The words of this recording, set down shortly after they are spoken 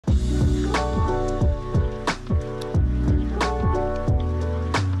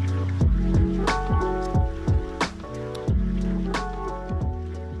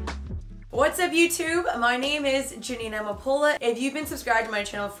What's up YouTube? My name is Jeanine Amapola. If you've been subscribed to my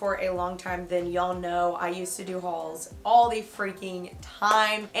channel for a long time, then y'all know I used to do hauls all the freaking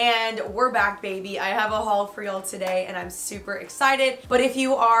time. And we're back, baby. I have a haul for y'all today and I'm super excited. But if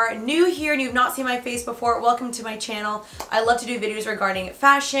you are new here and you've not seen my face before, welcome to my channel. I love to do videos regarding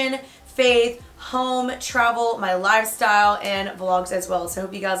fashion, faith, home, travel, my lifestyle, and vlogs as well. So I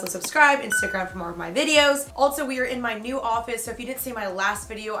hope you guys will subscribe and stick around for more of my videos. Also, we are in my new office, so if you didn't see my last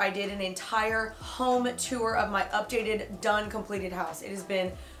video, I did an entire home tour of my updated, done, completed house. It has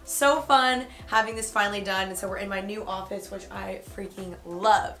been so fun having this finally done, and so we're in my new office, which I freaking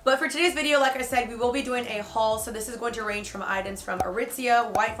love. But for today's video, like I said, we will be doing a haul, so this is going to range from items from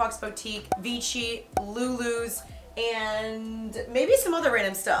Aritzia, White Fox Boutique, Vici, Lulus, and maybe some other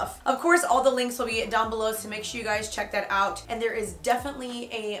random stuff. Of course, all the links will be down below, so make sure you guys check that out. And there is definitely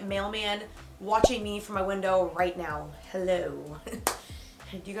a mailman watching me from my window right now. Hello.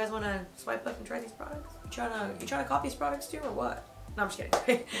 Do you guys want to swipe up and try these products? You trying to copy these products too, or what? No, I'm just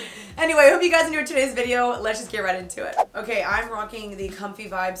kidding. Anyway, I hope you guys enjoyed today's video. Let's just get right into it. Okay, I'm rocking the comfy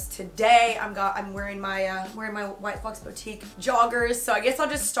vibes today. I'm wearing my White Fox Boutique joggers. So I guess I'll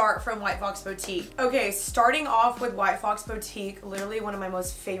just start from White Fox Boutique. Okay, starting off with White Fox Boutique, literally one of my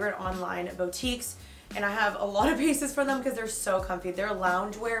most favorite online boutiques. And I have a lot of pieces for them because they're so comfy. Their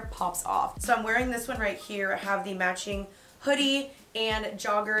loungewear pops off. So I'm wearing this one right here. I have the matching hoodie and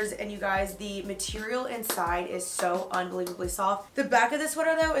joggers, and you guys, the material inside is so unbelievably soft. The back of this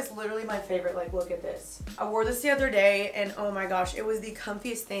sweater though is literally my favorite. Like, look at this. I wore this the other day and oh my gosh, it was the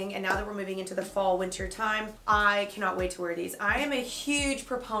comfiest thing. And now that we're moving into the fall winter time, I cannot wait to wear these. I am a huge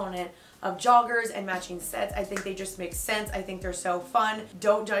proponent of joggers and matching sets. I think they just make sense. I think they're so fun.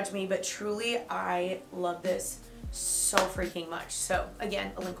 Don't judge me, but truly I love this so freaking much. So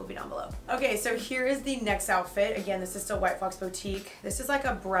again, a link will be down below. Okay, so here is the next outfit. Again, this is still White Fox Boutique. This is like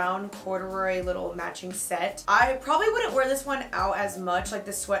a brown corduroy little matching set. I probably wouldn't wear this one out as much. Like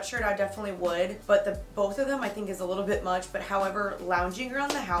the sweatshirt I definitely would, but both of them I think is a little bit much. But however, lounging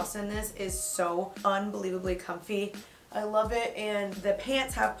around the house in this is so unbelievably comfy. I love it, and the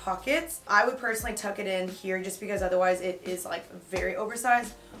pants have pockets. I would personally tuck it in here just because otherwise it is like very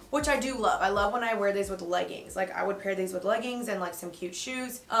oversized, which I do love. I love when I wear these with leggings. Like I would pair these with leggings and like some cute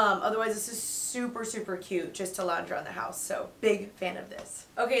shoes. Otherwise this is super, super cute just to lounge around the house. So big fan of this.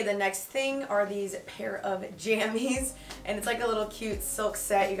 Okay, the next thing are these pair of jammies, and it's like a little cute silk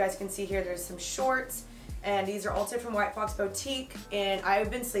set. You guys can see here there's some shorts, and these are also from White Fox Boutique, and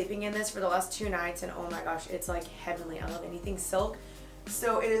I've been sleeping in this for the last 2 nights, and oh my gosh, it's like heavenly. I love anything silk.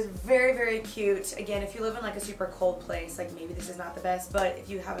 So it is very, very cute. Again, if you live in like a super cold place, like maybe this is not the best, but if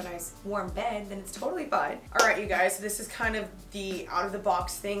you have a nice warm bed, then it's totally fine. All right, you guys, so this is kind of the out of the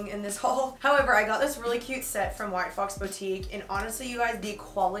box thing in this haul. However, I got this really cute set from White Fox Boutique, and honestly, you guys, the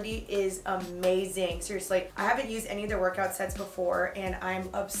quality is amazing. Seriously, I haven't used any of their workout sets before, and I'm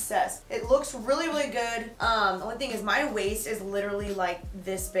obsessed. It looks really, really good. The only thing is my waist is literally like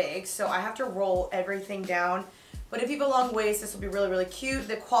this big, so I have to roll everything down. But if you have a long waist, this will be really, really cute.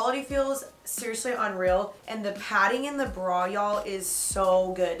 The quality feels seriously unreal. And the padding in the bra, y'all, is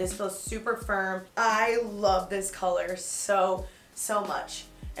so good. This feels super firm. I love this color so, so much.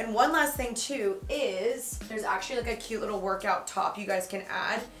 And one last thing too is there's actually like a cute little workout top you guys can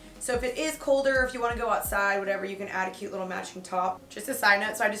add. So if it is colder, if you want to go outside, whatever, you can add a cute little matching top. Just a side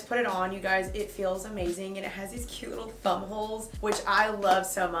note, so I just put it on, you guys. It feels amazing, and it has these cute little thumb holes, which I love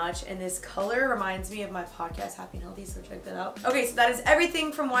so much. And this color reminds me of my podcast, Happy and Healthy, so check that out. Okay, so that is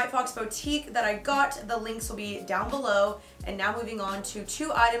everything from White Fox Boutique that I got. The links will be down below. And now moving on to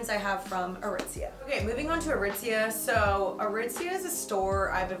 2 items I have from Aritzia. Okay, moving on to Aritzia. So Aritzia is a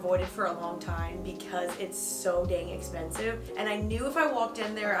store I've avoided for a long time because it's so dang expensive. And I knew if I walked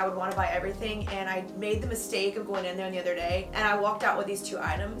in there, I would want to buy everything. And I made the mistake of going in there the other day, and I walked out with these 2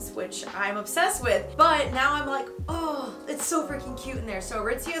 items, which I'm obsessed with. But now I'm like, oh, it's so freaking cute in there. So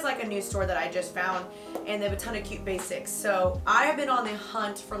Aritzia is like a new store that I just found, and they have a ton of cute basics. So I have been on the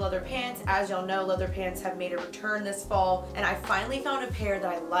hunt for leather pants. As y'all know, leather pants have made a return this fall, and I finally found a pair that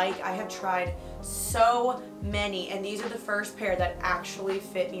I like. I have tried so many, and these are the first pair that actually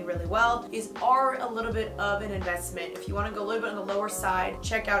fit me really well. These are a little bit of an investment. If you want to go a little bit on the lower side,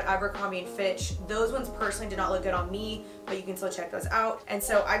 check out Abercrombie & Fitch. Those ones personally did not look good on me, but you can still check those out. And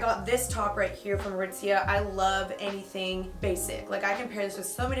so I got this top right here from Aritzia. I love anything basic. Like I can pair this with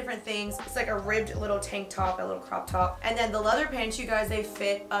so many different things. It's like a ribbed little tank top, a little crop top. And then the leather pants, you guys, they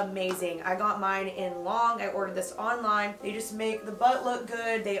fit amazing. I got mine in long. I ordered this online. They just make the butt look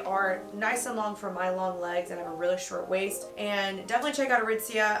good. They are nice and long for my long legs and I have a really short waist. And definitely check out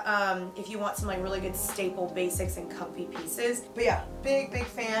Aritzia if you want some like really good staple basics and comfy pieces. But yeah, big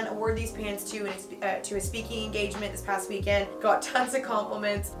fan. I wore these pants to a speaking engagement this past weekend. Got tons of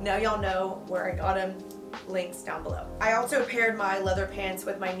compliments. Now y'all know where I got them. Links down below. I also paired my leather pants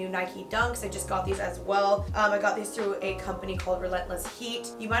with my new Nike Dunks. I just got these as well. I got these through a company called Relentless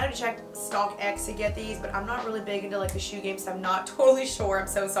Heat. You might have to check StockX to get these, but I'm not really big into like the shoe game, so I'm not totally sure. I'm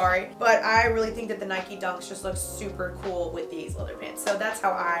so sorry. But I really think that the Nike Dunks just look super cool with these leather pants. So that's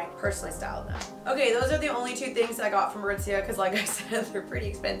how I personally styled them. Okay, those are the only two things I got from Aritzia because like I said, they're pretty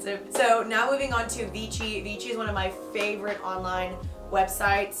expensive. So now moving on to Vici. Vici is one of my favorite online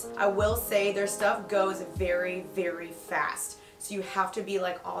websites. I will say their stuff goes very fast, so you have to be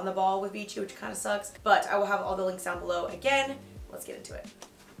like on the ball with Vici, which kind of sucks, but I will have all the links down below. Again, let's get into it.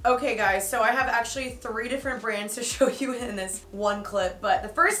 Okay guys, so I have actually 3 different brands to show you in this one clip, but the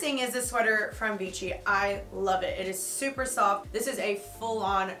first thing is this sweater from Vici. I love it. It is super soft. This is a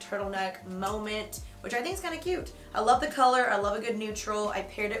full-on turtleneck moment, which I think is kind of cute. I love the color. I love a good neutral. I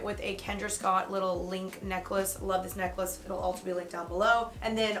paired it with a KENDRA Scott little link necklace. Love this necklace. It'll also be linked down below.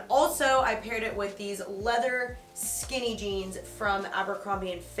 And then also I paired it with these leather skinny jeans from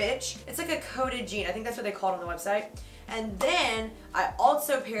Abercrombie & Fitch. It's like a coated jean. I think that's what they call it on the website. And then I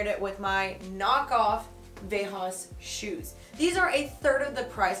also paired it with my knockoff Vejas shoes. These are 1/3 of the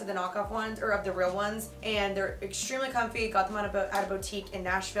price of the knockoff ones, or of the real ones, and they're extremely comfy. Got them at a boutique in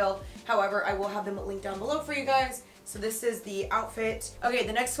Nashville. However, I will have them linked down below for you guys. So this is the outfit. Okay,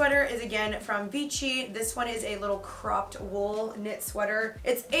 the next sweater is again from Vici. This one is a little cropped wool knit sweater.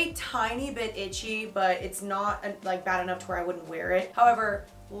 It's a tiny bit itchy, but it's not like bad enough to where I wouldn't wear it. However,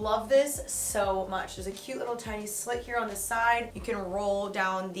 love this so much. There's a cute little tiny slit here on the side. You can roll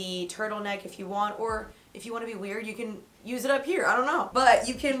down the turtleneck if you want, or if you want to be weird, you can use it up here. I don't know. But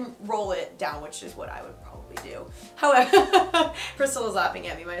you can roll it down, which is what I would probably do. However, Priscilla's laughing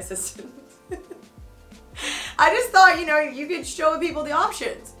at me, my assistant. I just thought, you know, you could show people the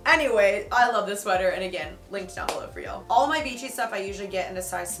options. Anyway, I love this sweater, and again, linked down below for y'all. All my Vici stuff I usually get in a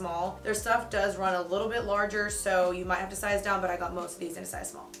size small. Their stuff does run a little bit larger, so you might have to size down, but I got most of these in a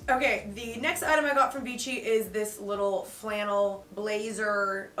size small. Okay, the next item I got from Vici is this little flannel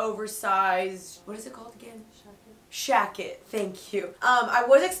blazer, oversized, what is it called again? Shacket, thank you. I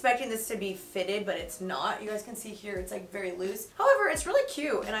was expecting this to be fitted, but it's not. You guys can see here, it's like very loose. However, it's really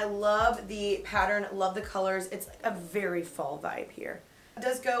cute, and I love the pattern, love the colors. It's like a very fall vibe here. It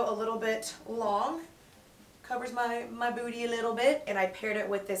does go a little bit long, covers my booty a little bit, and I paired it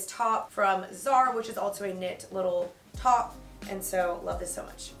with this top from Zara, which is also a knit little top. And so, love this so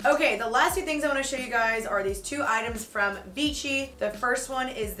much. Okay, the last 2 things I want to show you guys are these 2 items from Vici. The first one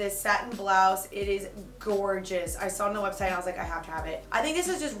is this satin blouse. It is gorgeous. I saw it on the website and I was like, I have to have it. I think this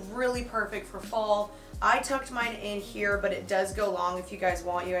is just really perfect for fall. I tucked mine in here, but it does go long if you guys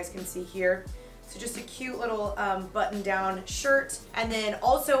want. You guys can see here. So just a cute little button-down shirt. And then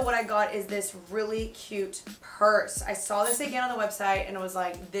also what I got is this really cute purse. I saw this again on the website and I was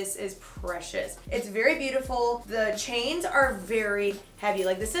like, this is precious. It's very beautiful. The chains are very heavy.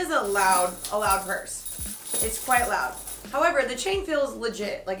 Like, this is a loud purse. It's quite loud. However, the chain feels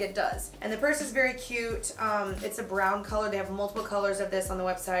legit, like it does. And the purse is very cute. It's a brown color. They have multiple colors of this on the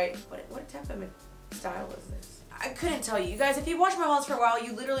website. What type of style is this? I couldn't tell you. You guys, if you've watched my hauls for a while,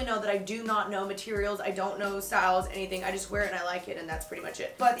 you literally know that I do not know materials. I don't know styles, anything. I just wear it and I like it, and that's pretty much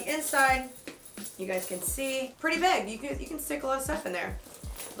it. But the inside, you guys can see, pretty big. You can stick a lot of stuff in there.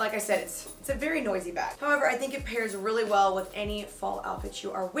 Like I said, it's a very noisy bag. However, I think it pairs really well with any fall outfit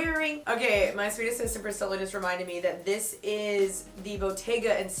you are wearing. Okay, my sweet assistant Priscilla just reminded me that this is the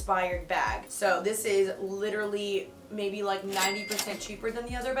Bottega inspired bag. So this is literally maybe like 90% cheaper than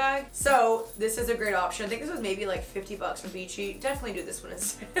the other bag. So this is a great option. I think this was maybe like 50 bucks from Vici. Definitely do this one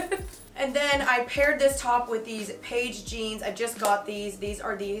instead. And then I paired this top with these Paige jeans. I just got these. These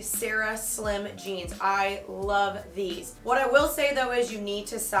are the Sarah Slim jeans. I love these. What I will say though is you need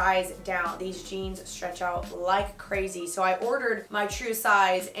to size down. These jeans stretch out like crazy. So I ordered my true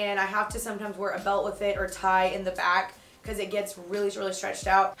size, and I have to sometimes wear a belt with it or tie in the back because it gets really stretched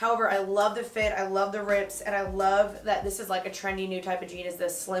out. However, I love the fit, I love the rips, and I love that this is like a trendy new type of jean, is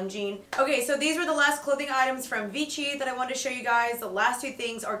this slim jean. Okay, so these were the last clothing items from Vici that I wanted to show you guys. The last two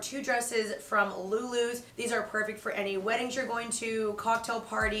things are two dresses from Lulus. These are perfect for any weddings you're going to, cocktail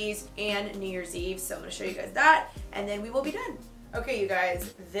parties, and New Year's Eve. So I'm going to show you guys that, and then we will be done. Okay, you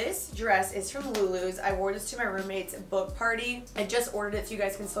guys, this dress is from Lulu's. I wore this to my roommate's book party. I just ordered it so you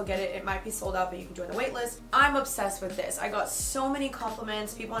guys can still get it. It might be sold out, but you can join the wait list. I'm obsessed with this. I got so many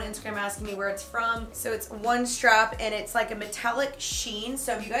compliments, people on Instagram asking me where it's from. So it's one strap and it's like a metallic sheen.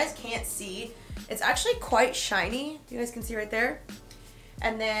 So if you guys can't see, it's actually quite shiny. You guys can see right there.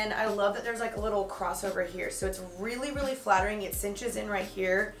 And then I love that there's like a little crossover here. So it's really flattering. It cinches in right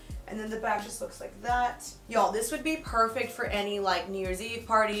here. And then the back just looks like that. Y'all, this would be perfect for any like New Year's Eve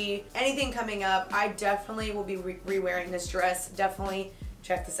party, anything coming up. I definitely will be re-wearing this dress. Definitely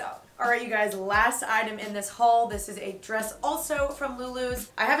check this out. All right, you guys, last item in this haul. This is a dress also from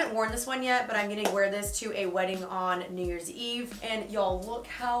Lulu's. I haven't worn this one yet, but I'm gonna wear this to a wedding on New Year's Eve. And y'all, look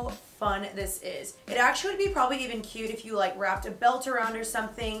how fun this is. It actually would be probably even cute if you like wrapped a belt around or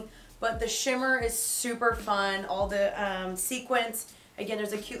something, but the shimmer is super fun. All the sequins. Again,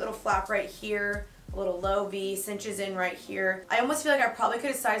 there's a cute little flap right here, a little low V, cinches in right here. I almost feel like I probably could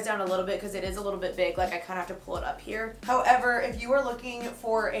have sized down a little bit because it is a little bit big, like I kind of have to pull it up here. However, if you are looking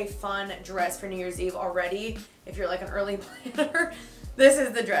for a fun dress for New Year's Eve already, if you're like an early planner, this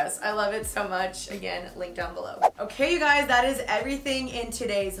is the dress. I love it so much. Again, link down below. Okay, you guys, that is everything in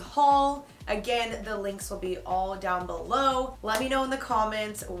today's haul. Again, the links will be all down below. Let me know in the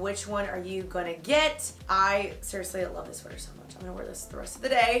comments which one are you gonna get. I seriously love this sweater so much. I'm gonna wear this the rest of the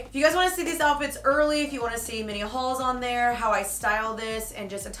day. If you guys wanna see these outfits early, if you wanna see mini hauls on there, how I style this,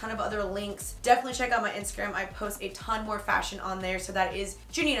 and just a ton of other links, definitely check out my Instagram. I post a ton more fashion on there. So that is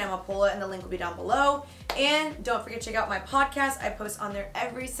Jeanine Amapola, and the link will be down below. And don't forget to check out my podcast. I post on there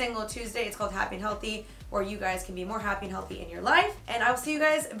every single Tuesday. It's called Happy and Healthy, where you guys can be more happy and healthy in your life. And I will see you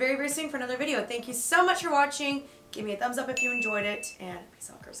guys very soon for another video. Thank you so much for watching. Give me a thumbs up if you enjoyed it, and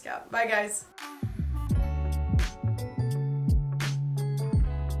peace out, Girl Scout. Bye, guys.